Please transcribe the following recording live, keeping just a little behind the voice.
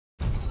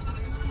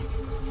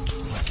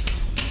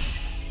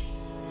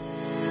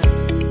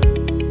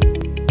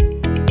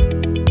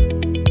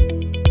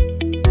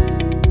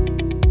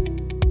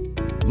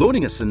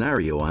Loading a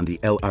scenario on the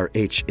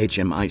LRH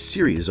HMI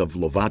series of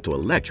LOVATO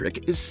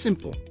Electric is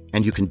simple,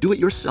 and you can do it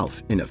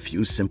yourself in a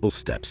few simple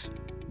steps.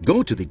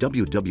 Go to the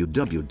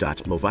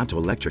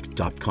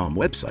www.lovatoelectric.com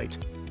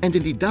website and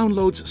in the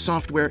Downloads,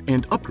 Software,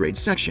 and Upgrades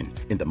section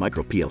in the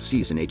Micro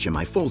PLCs and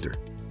HMI folder,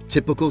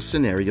 typical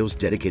scenarios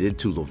dedicated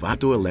to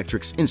LOVATO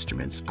Electric's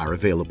instruments are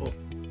available.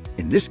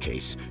 In this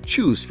case,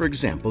 choose, for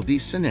example, the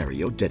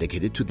scenario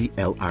dedicated to the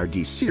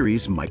LRD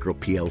series Micro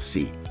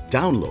PLC.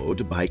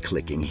 Download by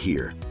clicking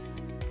here.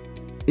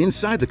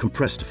 Inside the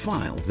compressed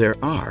file, there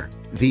are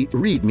the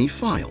README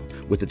file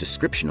with a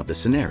description of the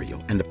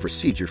scenario and the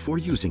procedure for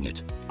using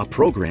it, a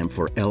program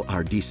for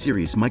LRD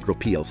series Micro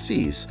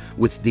PLCs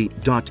with the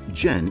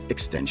 .gen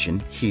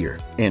extension here,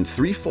 and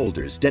 3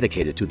 folders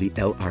dedicated to the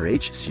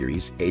LRH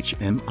series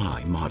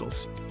HMI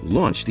models.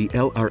 Launch the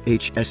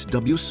LRH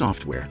SW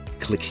software.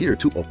 Click here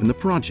to open the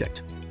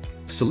project.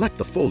 Select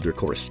the folder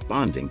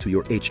corresponding to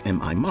your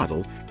HMI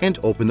model and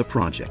open the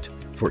project.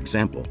 For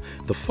example,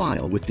 the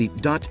file with the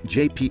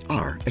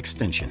 .jpr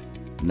extension.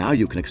 Now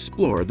you can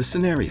explore the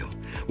scenario,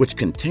 which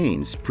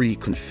contains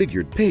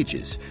pre-configured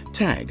pages,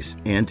 tags,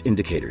 and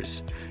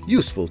indicators,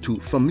 useful to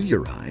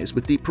familiarize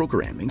with the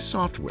programming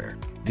software.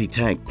 The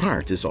tag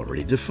part is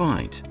already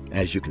defined,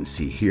 as you can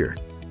see here.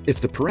 If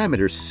the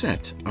parameters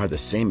set are the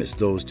same as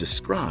those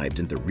described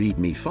in the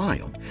README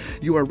file,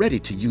 you are ready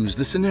to use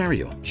the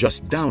scenario.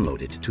 Just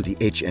download it to the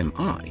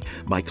HMI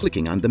by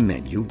clicking on the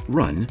menu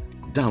Run,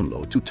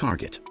 Download to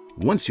Target.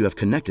 Once you have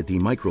connected the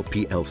Micro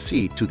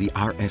PLC to the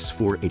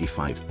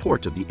RS485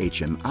 port of the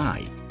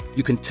HMI,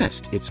 you can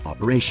test its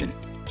operation.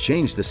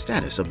 Change the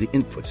status of the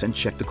inputs and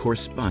check the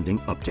corresponding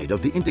update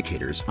of the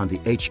indicators on the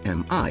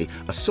HMI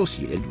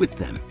associated with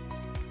them.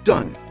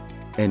 Done.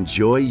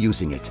 Enjoy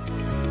using it.